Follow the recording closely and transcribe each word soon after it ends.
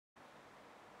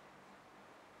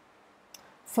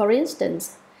For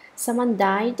instance, someone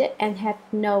died and had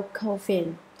no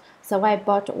coffin, so I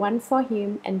bought one for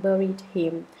him and buried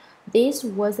him. This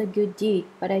was a good deed,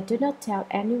 but I do not tell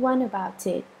anyone about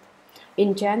it.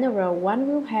 In general, one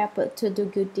will help to do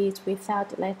good deeds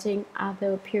without letting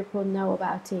other people know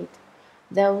about it.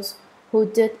 Those who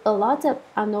did a lot of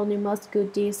anonymous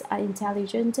good deeds are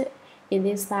intelligent in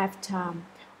this lifetime.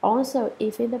 Also,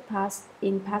 if in past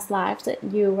lives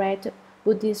you read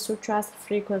Buddhist sutras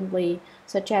frequently,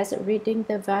 such as reading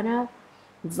the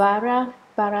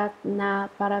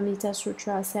Paramita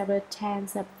Sutra several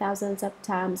tens of thousands of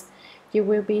times, you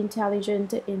will be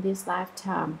intelligent in this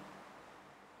lifetime.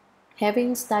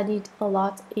 Having studied a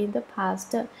lot in the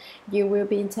past, you will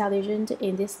be intelligent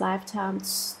in this lifetime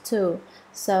too.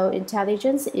 So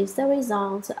intelligence is the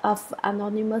result of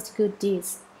anonymous good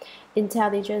deeds.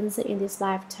 Intelligence in this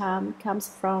lifetime comes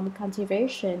from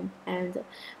cultivation and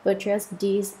virtuous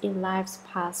deeds in lives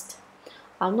past.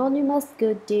 Anonymous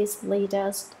good deeds lead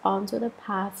us onto the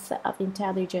path of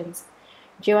intelligence.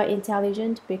 You are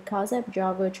intelligent because of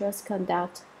your virtuous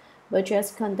conduct.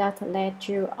 Virtuous conduct led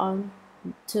you on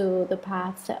to the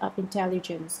path of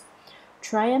intelligence.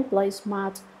 Try and play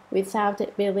smart without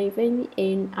believing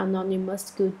in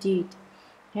anonymous good deed.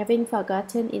 Having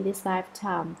forgotten in this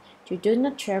lifetime, you do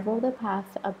not travel the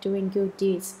path of doing good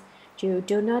deeds. You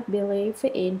do not believe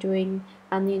in doing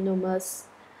anonymous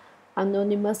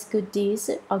good deeds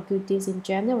or good deeds in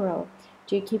general.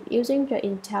 You keep using your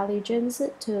intelligence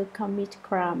to commit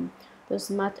crime. The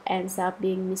smart ends up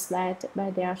being misled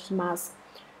by their smarts.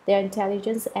 Their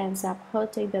intelligence ends up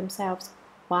hurting themselves.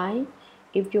 Why?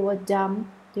 If you were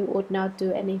dumb, you would not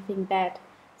do anything bad.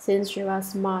 Since you are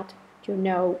smart, you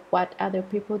know what other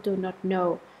people do not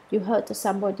know. You hurt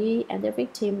somebody and the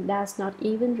victim does not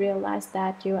even realize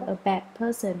that you are a bad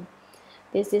person.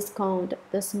 This is called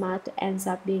the smart ends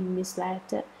up being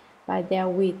misled by their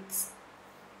wits.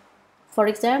 For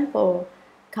example,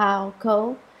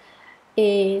 Cao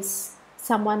is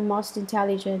someone most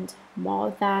intelligent,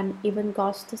 more than even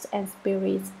ghosts and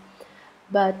spirits.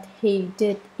 But he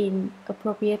did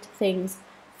inappropriate things,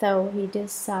 though he did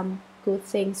some good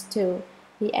things too.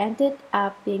 He ended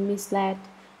up being misled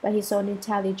by his own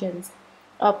intelligence.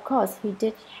 Of course, he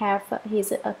did have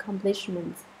his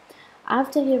accomplishments.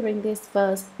 After hearing this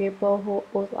verse, people who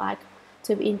would like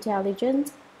to be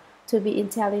intelligent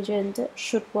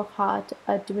should work hard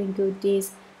at doing good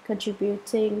deeds,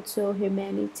 contributing to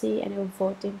humanity and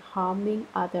avoiding harming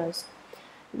others.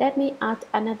 Let me add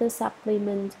another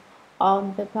supplement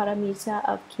on the paramita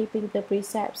of keeping the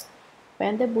precepts.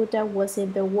 When the Buddha was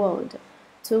in the world,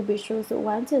 two bhikshus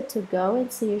wanted to go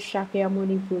and see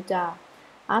Shakyamuni Buddha.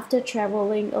 After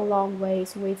traveling a long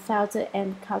ways without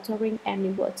encountering any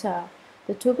water,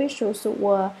 the two bhikshus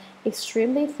were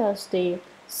extremely thirsty,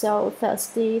 so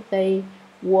thirsty they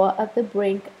were at the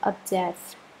brink of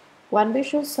death. One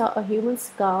bhikshu saw a human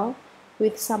skull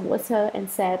with some water and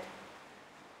said,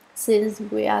 "Since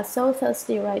we are so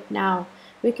thirsty right now,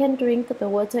 we can drink the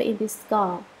water in this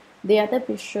skull." The other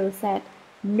bhikshu said,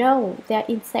 "No, there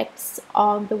are insects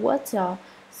on the water,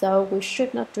 so we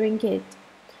should not drink it."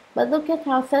 "But look at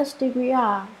how thirsty we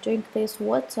are. Drink this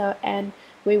water and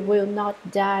we will not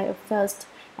die of thirst,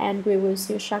 and we will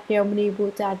see Shakyamuni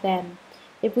Buddha then.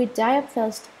 If we die of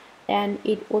thirst, then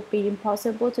it would be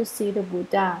impossible to see the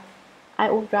Buddha. I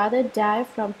would rather die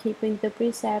from keeping the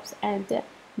precepts and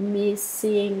miss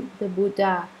seeing the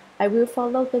Buddha. I will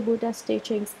follow the Buddha's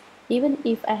teachings, even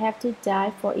if I have to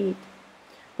die for it."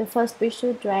 The first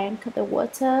bhikshu drank the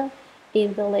water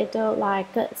in the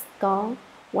ladle-like skull,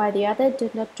 while the other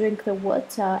did not drink the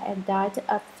water and died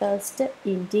of thirst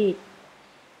indeed.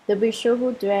 The bhikshu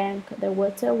who drank the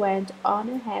water went on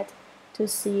ahead to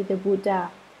see the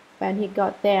Buddha. When he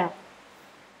got there,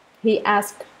 he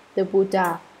asked the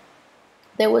Buddha,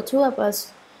 "There were two of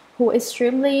us who were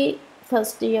extremely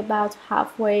thirsty about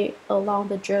halfway along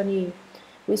the journey.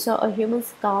 We saw a human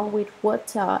skull with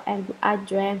water, and I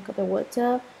drank the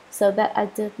water so that I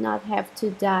did not have to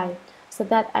die, so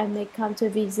that I may come to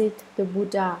visit the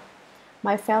Buddha.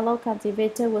 My fellow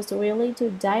cultivator was willing to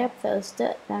die of thirst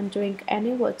than drink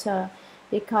any water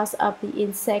because of the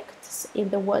insects in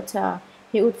the water.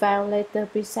 He would violate the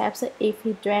precepts if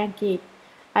he drank it.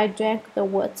 I drank the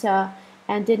water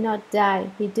and did not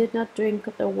die. He did not drink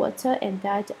the water and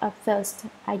died of thirst.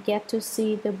 I get to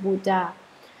see the Buddha."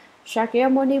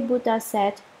 Shakyamuni Buddha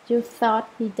said, "You thought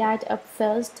he died of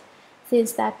thirst?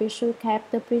 Since that bhikshu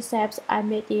kept the precepts, I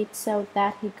made it so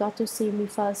that he got to see me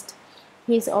first.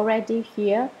 He is already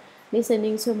here,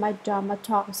 listening to my Dharma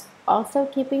talks. Although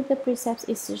keeping the precepts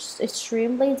is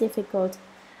extremely difficult,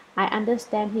 I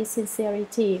understand his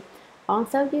sincerity.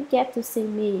 Although you get to see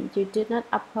me, you do not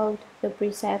uphold the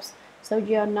precepts, so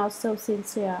you are not so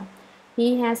sincere.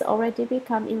 He has already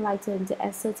become enlightened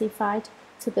and certified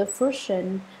to the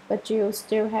fruition, but you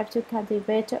still have to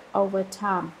cultivate over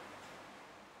time.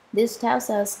 This tells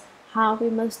us how we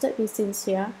must be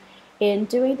sincere in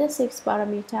doing the 6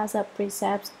 paramitas of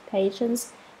precepts,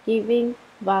 patience, giving,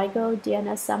 vigor,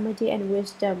 dhyana, samadhi, and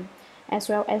wisdom, as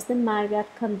well as the mind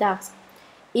that conducts.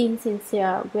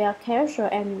 Insincere, we are casual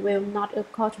and will not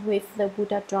accord with the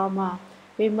Buddhadharma.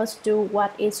 We must do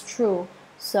what is true.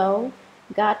 So,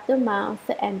 guard the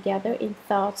mouth and gather in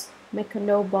thoughts, make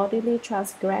no bodily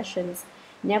transgressions,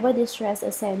 never distress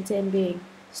a sentient being,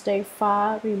 stay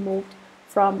far removed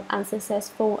from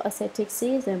unsuccessful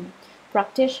asceticism.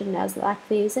 Practitioners like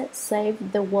these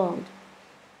save the world.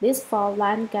 This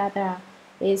four-line gather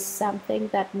is something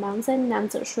that monks and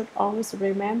nuns should always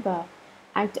remember.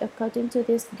 Act according to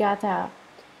this gatha.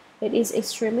 It is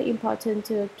extremely important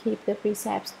to keep the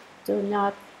precepts. Do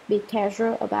not be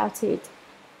casual about it.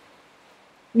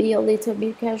 Be a little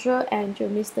bit casual and you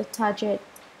miss the target.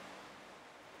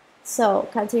 So,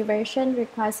 cultivation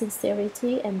requires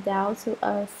sincerity and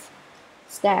down-to-earth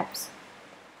steps.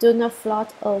 Do not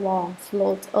float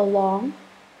along.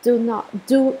 Do not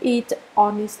do it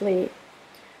honestly.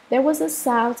 There was a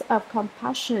sound of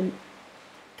compassion.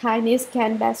 Kindness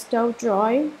can bestow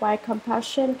joy, while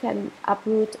compassion can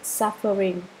uproot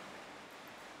suffering.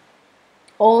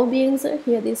 All beings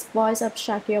hear this voice of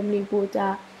Shakyamuni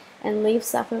Buddha and leave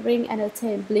suffering and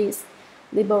attain bliss,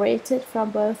 liberated from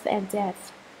birth and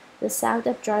death. The sound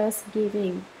of joyous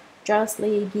giving.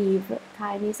 Joyously give.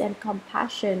 Kindness and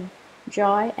compassion,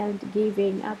 joy and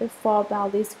giving are the 4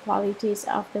 boundless qualities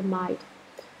of the mind.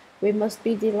 We must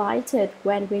be delighted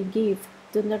when we give.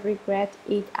 Do not regret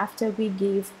it after we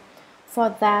give,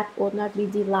 for that would not be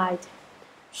delight.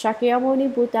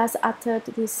 Shakyamuni Buddhas uttered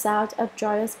this sound of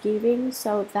joyous giving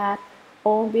so that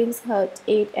all beings heard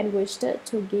it and wished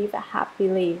to give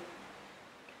happily.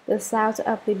 The sound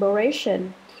of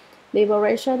liberation.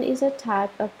 Liberation is a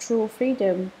type of true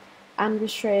freedom,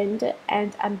 unrestrained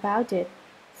and unbounded.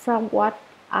 From what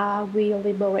are we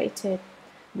liberated?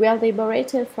 We are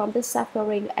liberated from the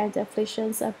suffering and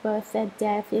afflictions of birth and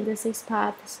death in the 6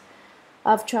 paths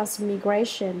of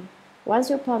transmigration. Once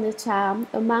upon a time,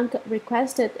 a monk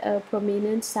requested a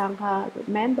prominent Sangha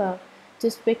member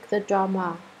to speak the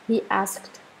Dharma. He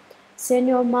asked,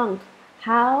 "Senior monk,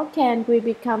 how can we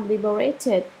become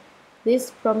liberated?"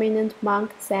 This prominent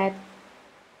monk said,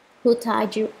 "Who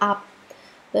tied you up?"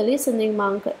 The listening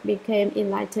monk became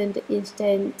enlightened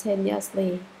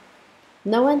instantaneously.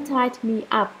 "No one tied me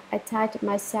up, I tied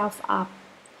myself up."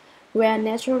 We are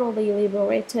naturally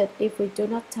liberated if we do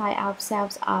not tie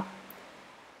ourselves up.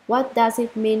 What does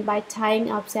it mean by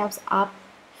tying ourselves up?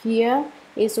 Here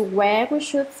is where we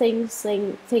should think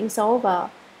things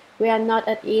over. We are not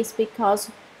at ease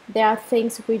because there are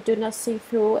things we do not see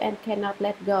through and cannot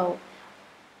let go.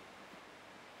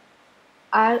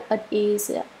 Are at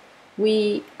ease,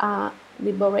 we are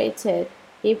liberated.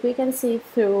 If we can see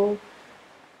through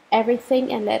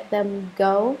everything and let them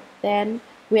go, then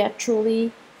we are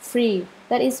truly free.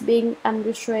 That is being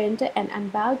unrestrained and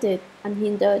unbounded,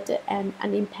 unhindered and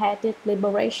unimpeded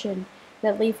liberation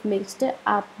that leave mixed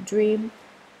up dream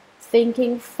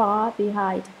thinking far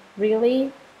behind.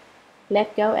 Really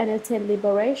let go and attain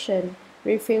liberation.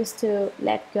 Refuse to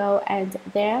let go and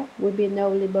there will be no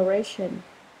liberation.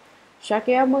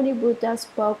 Shakyamuni Buddha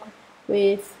spoke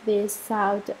with this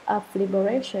sound of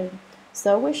liberation.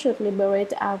 So we should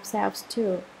liberate ourselves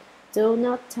too. Do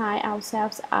not tie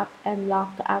ourselves up and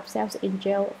lock ourselves in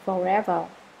jail forever.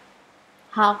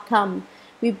 How come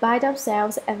we bind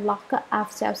ourselves and lock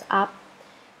ourselves up?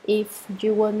 If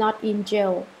you were not in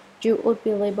jail, you would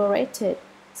be liberated.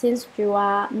 Since you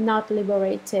are not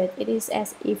liberated, it is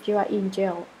as if you are in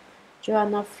jail. You are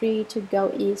not free to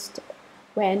go east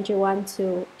when you want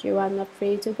to. You are not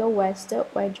free to go west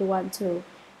when you want to.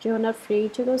 You are not free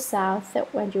to go south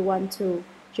when you want to.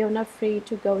 You are not free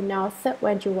to go north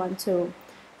when you want to.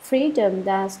 Freedom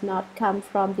does not come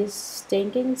from this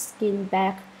stinking skin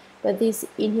bag, but this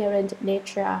inherent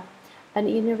nature. An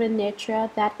inherent nature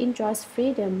that enjoys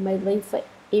freedom may live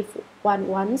if one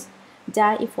wants,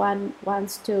 die if one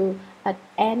wants to, at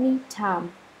any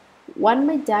time. One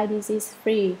may die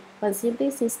disease-free, one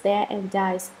simply sits there and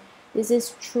dies. This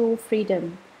is true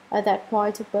freedom. At that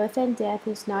point, birth and death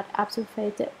is not up to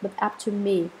fate, but up to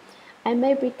me. I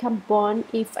may become born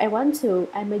if I want to.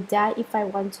 I may die if I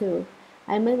want to.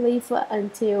 I may live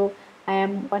until I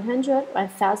am 100,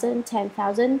 1,000,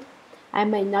 10,000. I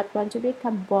may not want to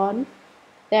become born.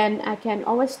 Then I can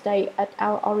always stay at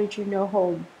our original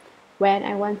home. When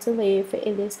I want to live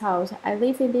in this house, I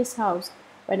live in this house.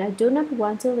 When I do not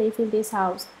want to live in this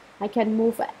house, I can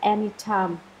move at any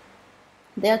time.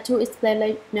 There are two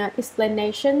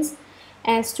explanations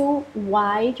as to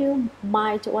why you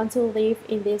might want to live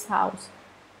in this house.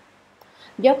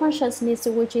 Your consciousness,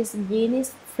 which is yin,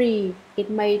 is free. It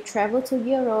may travel to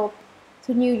Europe,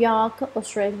 to New York,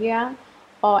 Australia,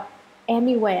 or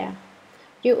anywhere.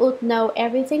 You would know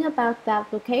everything about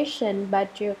that location,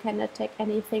 but you cannot take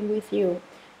anything with you.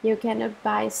 You cannot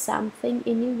buy something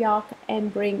in New York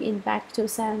and bring it back to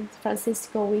San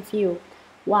Francisco with you.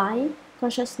 Why?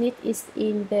 Consciousness is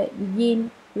in the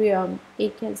yin realm.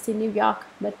 It can see New York,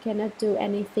 but cannot do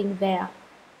anything there.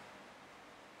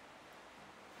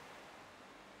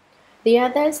 The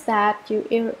other is that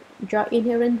your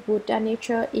inherent Buddha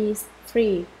nature is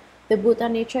free. The Buddha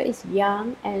nature is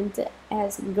young and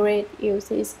has great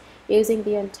uses, using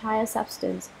the entire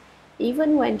substance.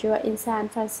 Even when you are in San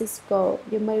Francisco,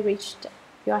 you may reach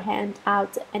your hand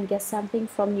out and get something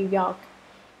from New York.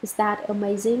 Is that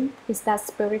amazing? Is that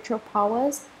spiritual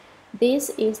powers? This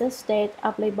is a state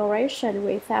of liberation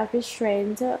without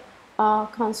restraint or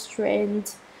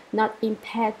constraint, not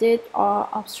impeded or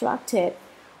obstructed.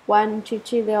 One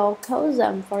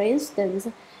chichiliocosm, for instance,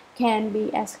 can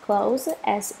be as close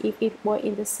as if it were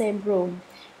in the same room.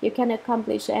 You can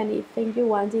accomplish anything you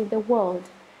want in the world.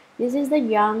 This is the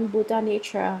young Buddha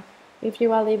nature. If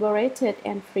you are liberated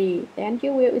and free, then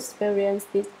you will experience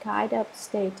this kind of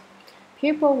state.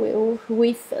 People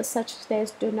with such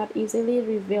states do not easily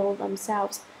reveal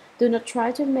themselves. Do not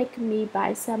try to make me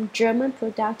buy some German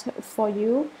product for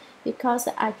you because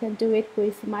I can do it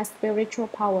with my spiritual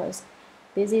powers.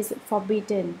 This is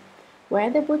forbidden.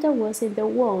 When the Buddha was in the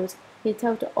world, he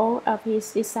told all of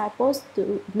his disciples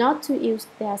not to use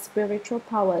their spiritual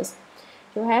powers.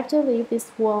 You have to leave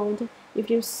this world if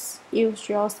you use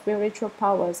your spiritual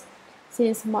powers.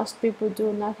 Since most people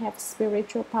do not have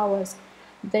spiritual powers,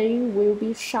 they will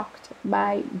be shocked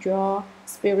by your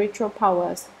spiritual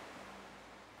powers.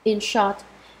 In short,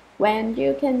 when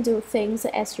you can do things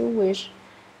as you wish,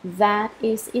 that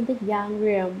is in the yang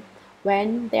realm.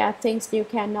 When there are things you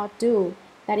cannot do,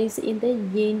 that is in the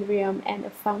yin realm and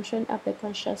a function of the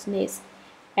consciousness.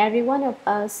 Every one of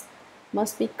us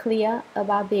must be clear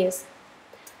about this.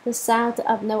 The sound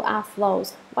of no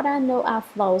outflows. What are no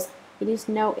outflows? It is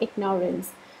no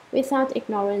ignorance. Without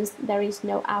ignorance, there is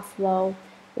no outflow.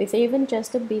 With even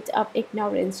just a bit of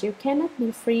ignorance, you cannot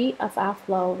be free of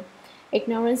outflow.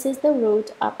 Ignorance is the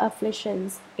root of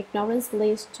afflictions. Ignorance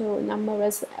leads to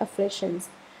numerous afflictions.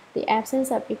 The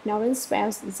absence of ignorance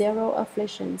spells zero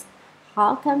afflictions.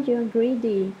 How come you are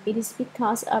greedy? It is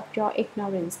because of your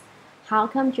ignorance. How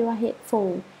come you are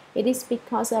hateful? It is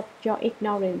because of your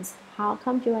ignorance. How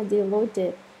come you are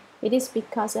deluded? It is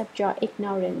because of your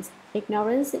ignorance.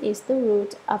 Ignorance is the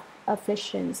root of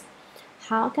afflictions.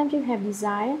 How come you have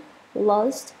desire,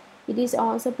 lust? It is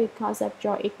also because of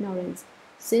your ignorance.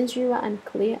 Since you are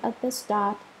unclear at the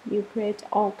start, you create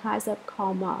all kinds of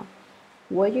karma.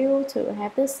 Were you to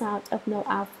have the sound of no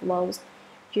outflows,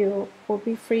 you would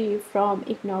be free from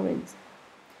ignorance.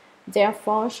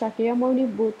 Therefore, Shakyamuni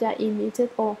Buddha emitted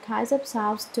all kinds of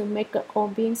sounds to make all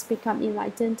beings become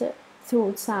enlightened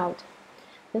through sound.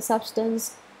 The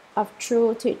substance of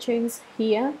true teachings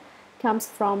here comes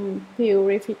from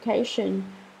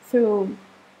purification through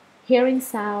hearing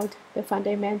sound. The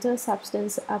fundamental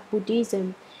substance of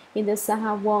Buddhism in the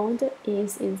Saha world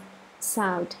is in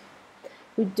sound.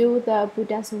 We do the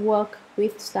Buddha's work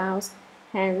with sounds,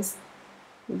 hence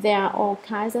there are all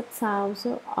kinds of sounds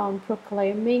on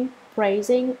proclaiming,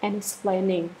 praising, and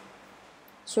explaining.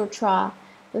 Sutra,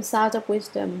 the sound of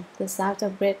wisdom, the sound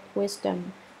of great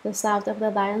wisdom, the sound of the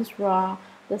lion's roar,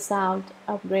 the sound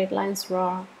of great lion's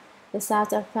roar, the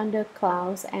sound of thunder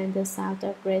clouds, and the sound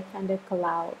of great thunder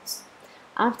clouds.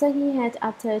 After he had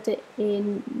uttered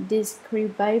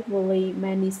indescribably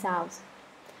many sounds.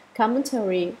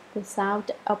 Commentary, the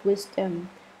sound of wisdom.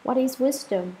 What is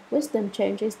wisdom? Wisdom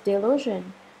changes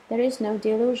delusion. There is no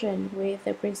delusion with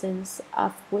the presence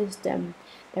of wisdom.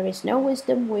 There is no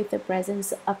wisdom with the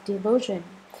presence of delusion.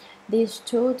 These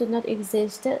two do not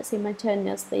exist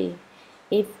simultaneously.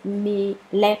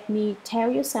 Let me tell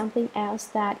you something else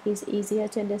that is easier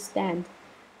to understand.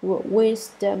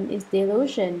 Wisdom is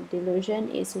delusion. Delusion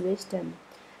is wisdom.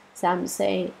 Some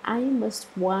say, I must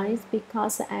wise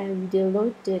because I am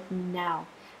deluded now.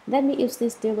 Let me use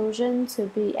this delusion to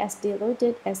be as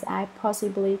deluded as I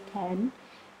possibly can.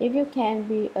 If you can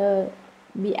be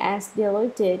as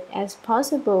deluded as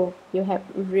possible, you have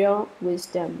real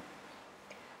wisdom.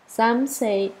 Some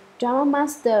say, Dharma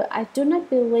Master, I do not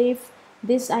believe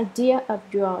this idea of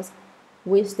yours.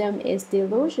 Wisdom is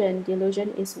delusion.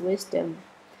 Delusion is wisdom.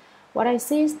 What I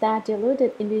see is that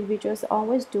deluded individuals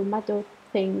always do muddled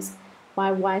things,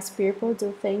 while wise people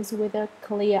do things with a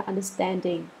clear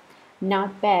understanding.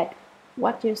 Not bad.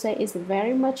 What you say is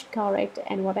very much correct,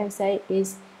 and what I say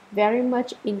is very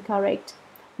much incorrect.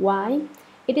 Why?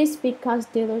 It is because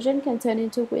delusion can turn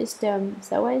into wisdom,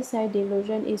 so I say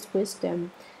delusion is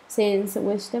wisdom. Since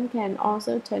wisdom can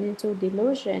also turn into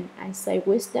delusion, I say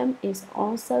wisdom is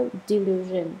also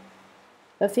delusion.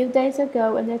 A few days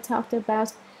ago, when I talked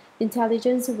about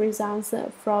intelligence results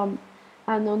from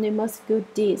anonymous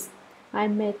good deeds, I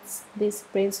made this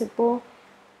principle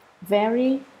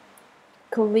very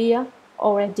clear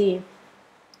already.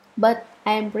 But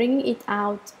I am bringing it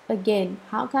out again.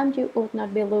 How come you would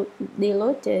not be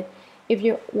deluded if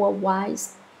you were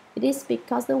wise? It is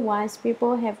because the wise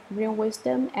people have real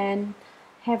wisdom and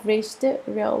have reached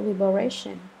real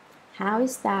liberation. How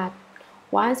is that?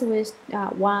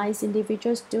 Wise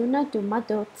individuals do not do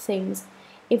muddled things.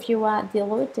 If you are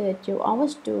deluded, you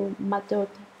always do muddled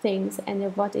things and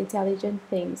avoid intelligent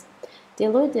things.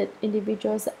 Deluded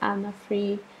individuals are not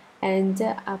free and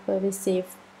are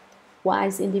pervasive.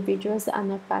 Wise individuals are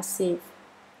not passive.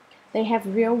 They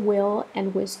have real will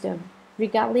and wisdom.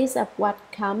 Regardless of what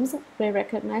comes, they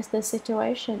recognize the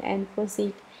situation and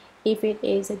proceed if it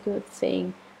is a good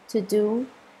thing to do,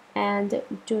 and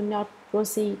do not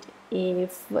proceed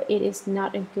if it is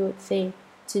not a good thing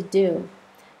to do.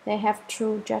 They have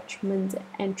true judgment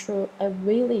and true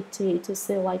ability to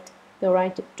select the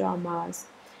right dharmas.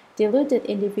 Deluded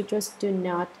individuals do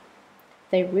not.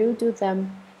 They will do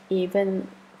them even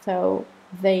though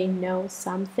they know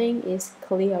something is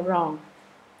clearly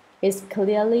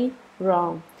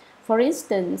wrong. For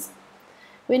instance,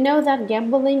 we know that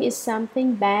gambling is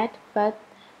something bad, but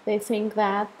they think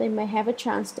that they may have a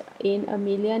chance in a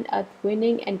million at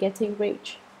winning and getting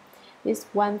rich. This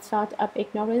one thought of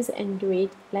ignorance and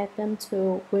greed led them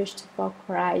to wish for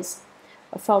Christ,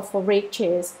 for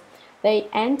riches. They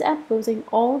end up losing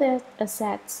all their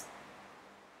assets.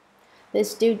 They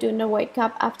still do not wake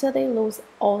up after they lose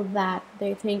all that.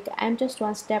 They think, I'm just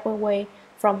one step away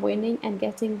from winning and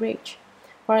getting rich.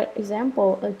 For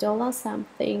example, $1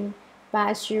 something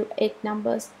buys you 8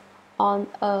 numbers on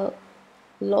a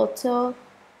lotto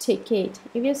ticket.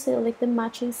 If you select the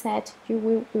matching set, you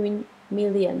will win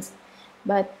millions.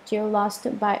 But you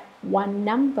lost by one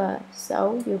number,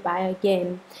 so you buy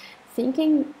again.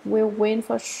 Thinking will win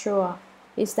for sure.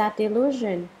 Is that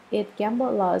delusion? If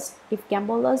gamblers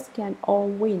can all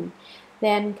win,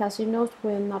 then casinos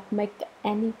will not make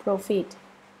any profit.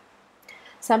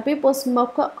 Some people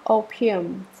smoke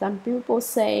opium. Some people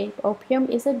say opium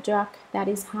is a drug that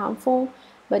is harmful,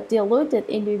 but deluded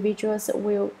individuals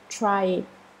will try it.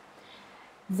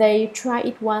 They try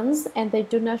it once and they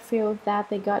do not feel that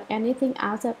they got anything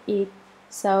out of it,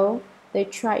 so they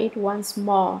try it once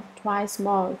more, twice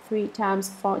more, 3 times,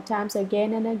 4 times,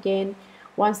 again and again.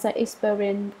 Once they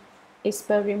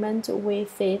experiment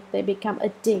with it, they become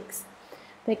addicts.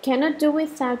 They cannot do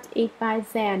without it by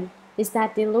then. Is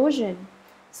that delusion?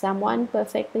 Someone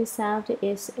perfectly sound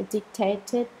is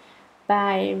dictated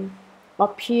by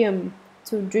opium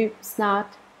to drip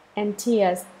snot and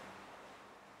tears.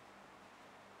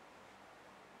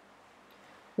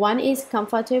 One is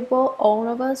comfortable all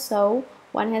over, so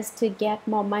one has to get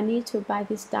more money to buy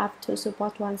this stuff to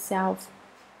support oneself.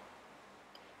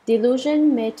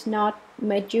 Delusion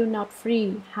made you not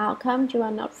free. How come you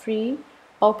are not free?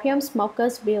 Opium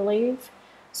smokers believe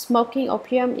smoking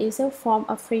opium is a form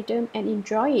of freedom and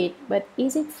enjoy it. But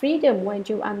is it freedom when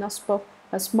you are not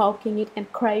smoking it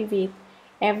and crave it?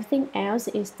 Everything else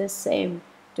is the same.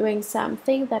 Doing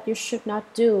something that you should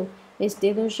not do is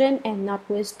delusion and not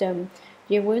wisdom.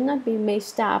 You will not be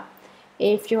mixed up.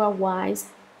 If you are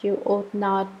wise, you ought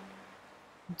not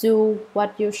do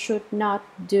what you should not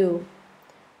do.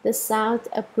 The sound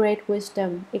of great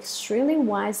wisdom. Extremely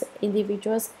wise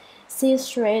individuals see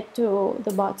straight to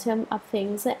the bottom of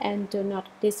things and do not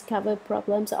discover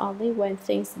problems only when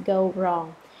things go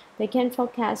wrong. They can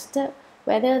forecast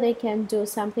whether they can do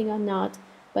something or not.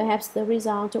 Perhaps the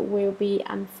result will be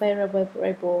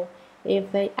unfavorable.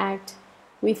 If they act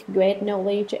with great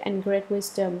knowledge and great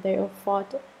wisdom, they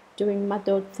avoid doing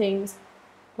muddled things.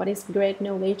 What is great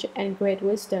knowledge and great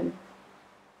wisdom?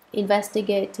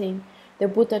 Investigating the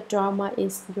Buddhadharma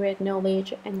is great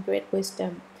knowledge and great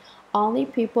wisdom. Only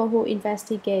people who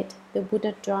investigate the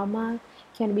Buddhadharma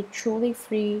can be truly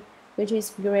free, which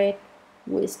is great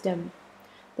wisdom.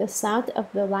 The sound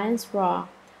of the lion's roar.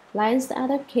 Lions are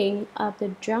the king of the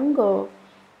jungle.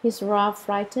 His roar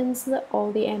frightens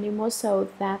all the animals so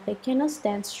that they cannot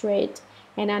stand straight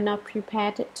and are not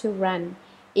prepared to run.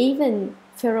 Even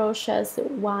ferocious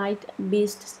wild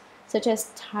beasts such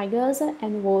as tigers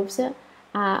and wolves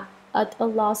are at a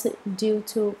loss due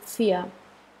to fear.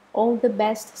 All the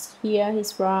beasts hear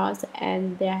his roars,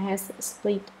 and their heads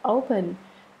split open.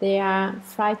 They are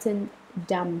frightened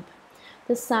dumb.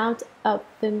 The sound of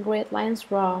the great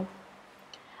lion's roar.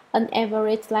 An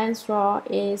average lion's roar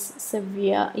is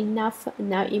severe enough.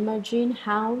 Now imagine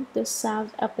how the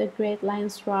sound of the great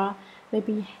lion's roar may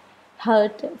be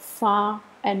heard far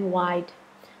and wide.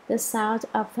 The sound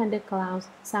of thunderclouds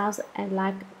sounds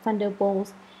like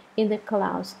thunderbolts in the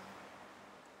clouds,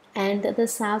 and the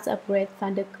sound of great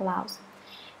thunderclouds.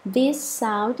 This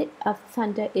sound of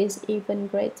thunder is even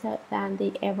greater than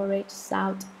the average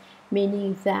sound,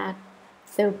 meaning that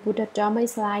the Buddhadharma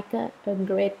is like a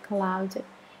great cloud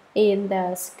in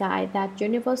the sky that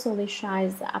universally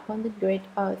shines upon the great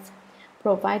earth,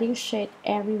 providing shade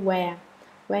everywhere.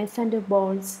 When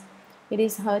thunderbolts, it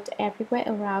is heard everywhere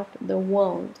around the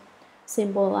world,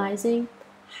 symbolizing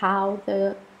how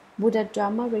the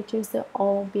Buddhadharma reaches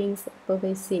all beings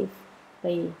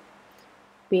pervasively.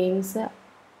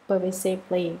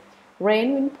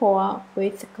 Rain will pour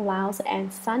with clouds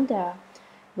and thunder.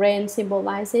 Rain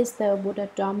symbolizes the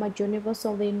Buddhadharma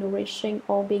universally nourishing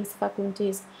all beings'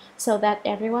 faculties, so that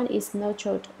everyone is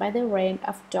nurtured by the rain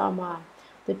of Dharma.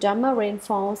 The Dharma rain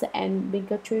falls, and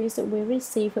bigger trees will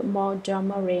receive more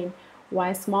Dharma rain,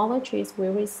 while smaller trees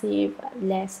will receive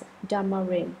less Dharma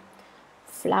rain.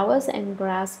 Flowers and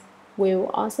grass will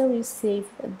also receive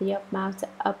the amount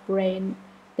of rain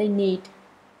they need.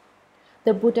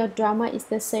 The Buddhadharma is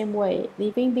the same way.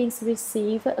 Living beings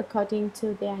receive according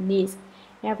to their needs.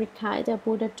 Every kind of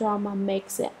Buddhadharma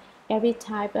makes every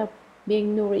type of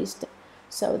being nourished,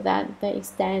 so that they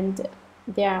extend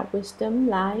their wisdom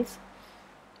life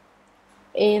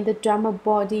in the Dharma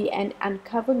body and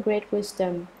uncover great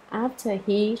wisdom. After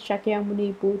he,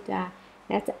 Shakyamuni Buddha,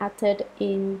 has uttered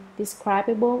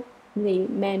indescribably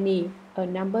many, a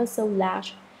number so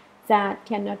large that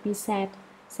cannot be said,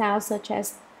 sounds such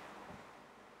as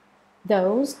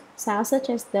those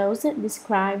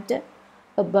described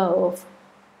above.